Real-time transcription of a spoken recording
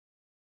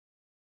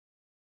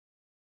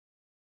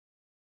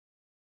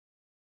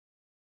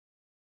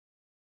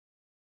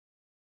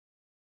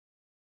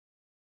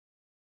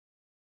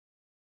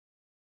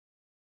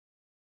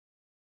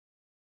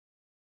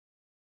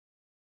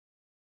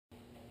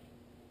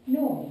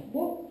Norm,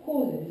 what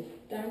causes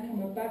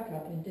downcomer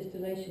backup in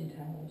distillation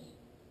towers?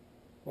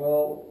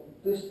 Well,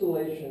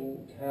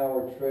 distillation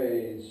tower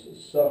trays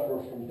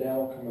suffer from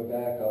downcomer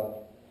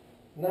backup,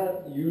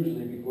 not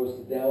usually because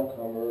the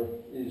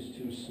downcomer is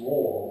too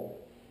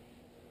small,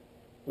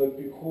 but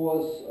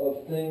because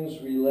of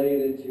things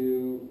related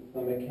to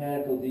a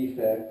mechanical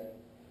defect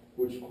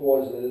which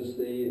causes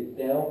the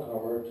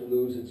downcomer to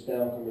lose its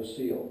downcomer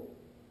seal.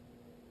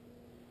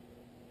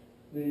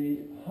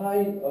 The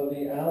height of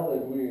the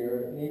outlet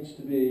weir needs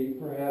to be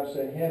perhaps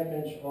a ½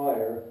 inch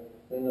higher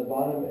than the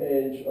bottom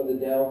edge of the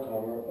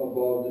downcomer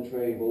above the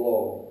tray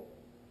below.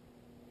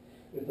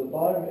 If the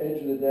bottom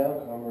edge of the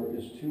downcomer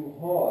is too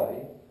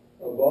high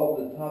above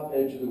the top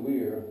edge of the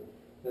weir,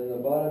 then the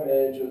bottom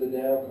edge of the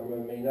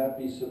downcomer may not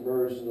be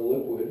submerged in the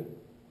liquid,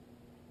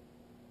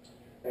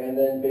 and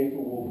then vapor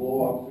will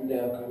blow up through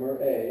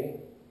downcomer A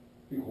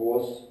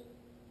because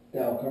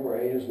downcomer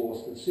A has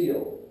lost its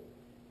seal.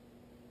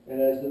 And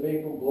as the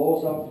vapor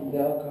blows up through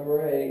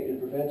downcomer A, it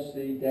prevents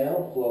the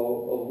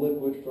downflow of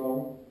liquid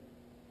from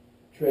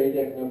tray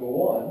deck number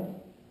 1,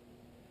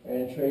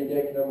 and tray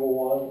deck number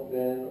 1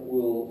 then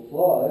will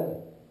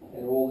flood,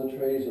 and all the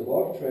trays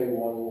above tray 1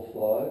 will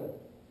flood.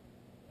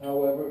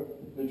 However,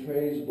 the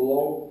trays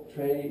below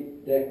tray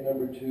deck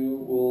number 2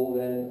 will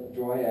then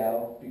dry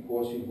out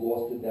because you've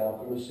lost the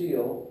downcomer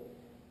seal,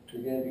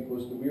 again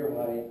because the weir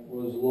height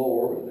was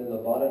lower than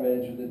the bottom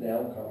edge of the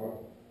downcomer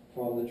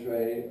from the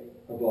tray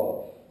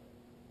above.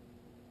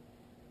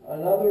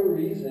 Another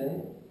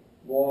reason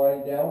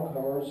why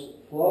downcomers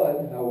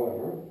flood,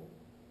 however,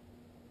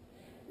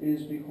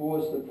 is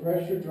because the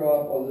pressure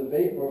drop of the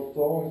vapor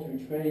flowing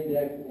through tray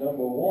deck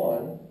number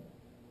 1,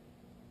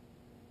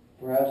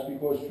 perhaps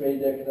because tray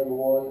deck number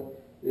 1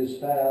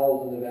 is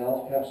fouled and the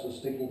valve caps are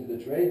sticking to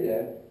the tray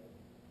deck,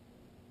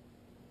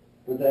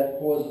 but that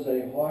causes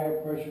a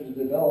higher pressure to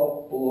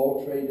develop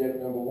below tray deck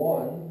number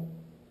 1,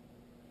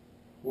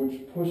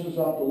 which pushes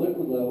up the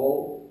liquid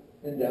level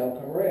in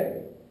downcomer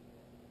A,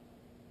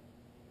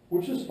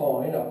 which is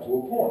fine up to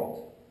a point.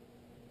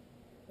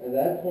 And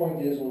that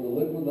point is when the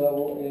liquid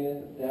level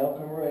in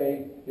downcomer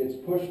A gets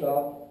pushed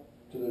up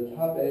to the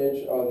top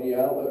edge of the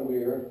outlet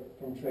weir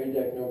from tray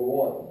deck number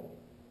 1.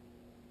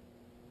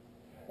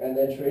 And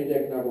then tray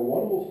deck number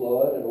 1 will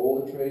flood, and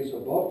all the trays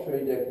above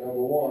tray deck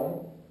number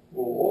 1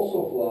 will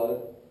also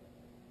flood,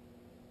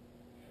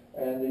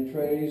 and the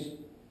trays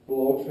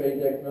below tray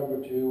deck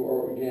number 2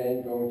 are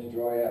again going to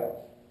dry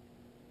out.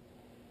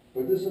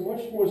 But there's a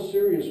much more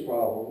serious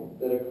problem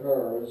that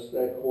occurs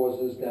that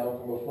causes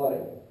downcomer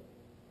flooding.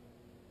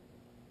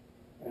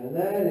 And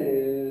that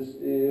is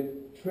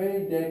if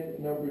tray deck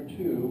number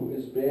 2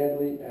 is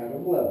badly out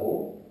of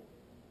level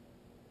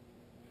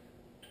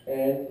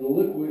and the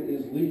liquid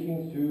is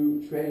leaking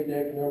through tray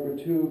deck number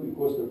 2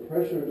 because the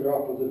pressure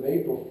drop of the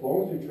vapor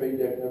flowing through tray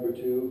deck number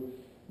 2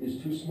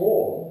 is too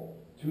small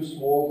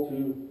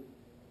to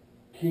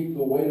keep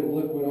the weight of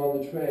liquid on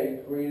the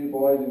tray created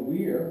by the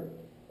weir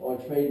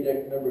on tray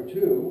deck number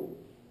 2.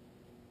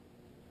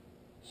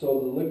 So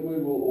the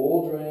liquid will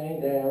all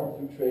drain down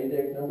through tray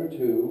deck number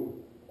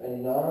 2,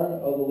 and none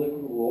of the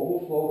liquid will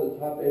overflow the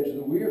top edge of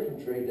the weir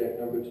from tray deck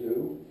number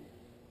 2.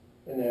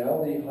 And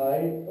now the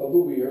height of the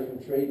weir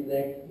from tray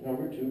deck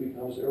number 2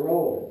 becomes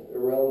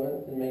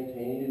irrelevant in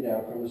maintaining the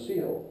downcomer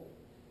seal.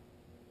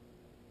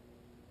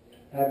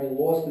 Having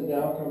lost the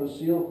downcomer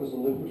seal because the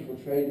liquid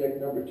from tray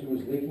deck number 2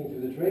 is leaking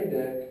through the tray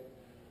deck,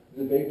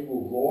 the vapor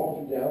will blow up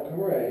through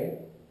downcomer A,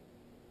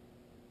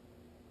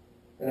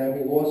 and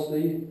having lost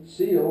the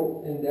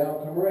seal in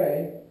downcomer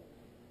A,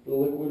 the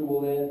liquid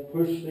will then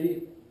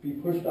be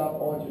pushed up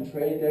onto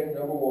tray deck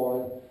number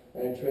 1,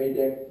 and tray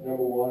deck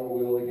number 1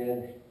 will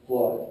again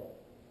flood.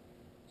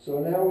 So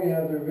now we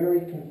have a very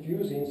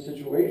confusing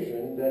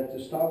situation that to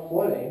stop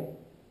flooding,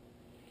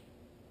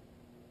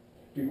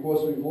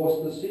 because we've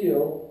lost the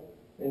seal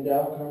in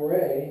downcomer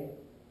A,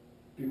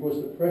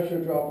 because the pressure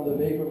drop of the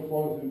vapor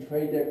flowing through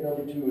tray deck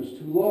number 2 is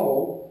too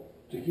low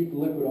to keep the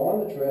liquid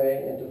on the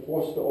tray and to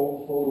force it to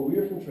overflow the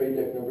weir from tray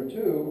deck number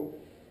 2,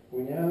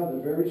 we now have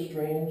a very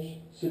strange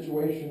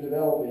situation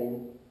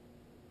developing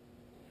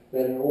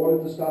that in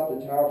order to stop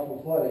the tower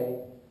from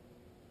flooding,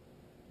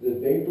 the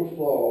vapor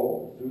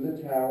flow through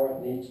the tower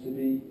needs to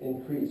be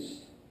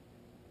increased,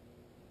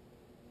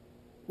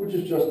 which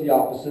is just the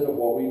opposite of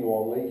what we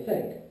normally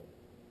think.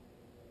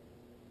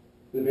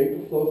 The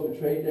vapor flow through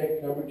tray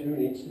deck number 2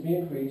 needs to be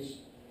increased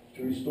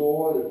to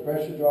restore the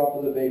pressure drop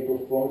of the vapor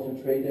flowing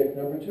through tray deck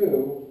number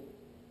 2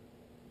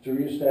 to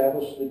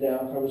reestablish the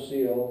downcomer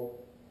seal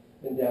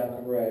in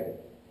downcomer A.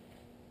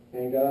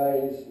 And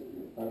guys,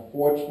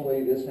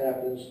 unfortunately this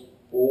happens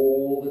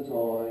all the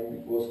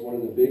time because one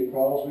of the big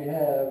problems we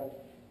have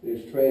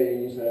is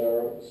trays that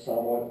are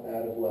somewhat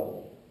out of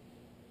level.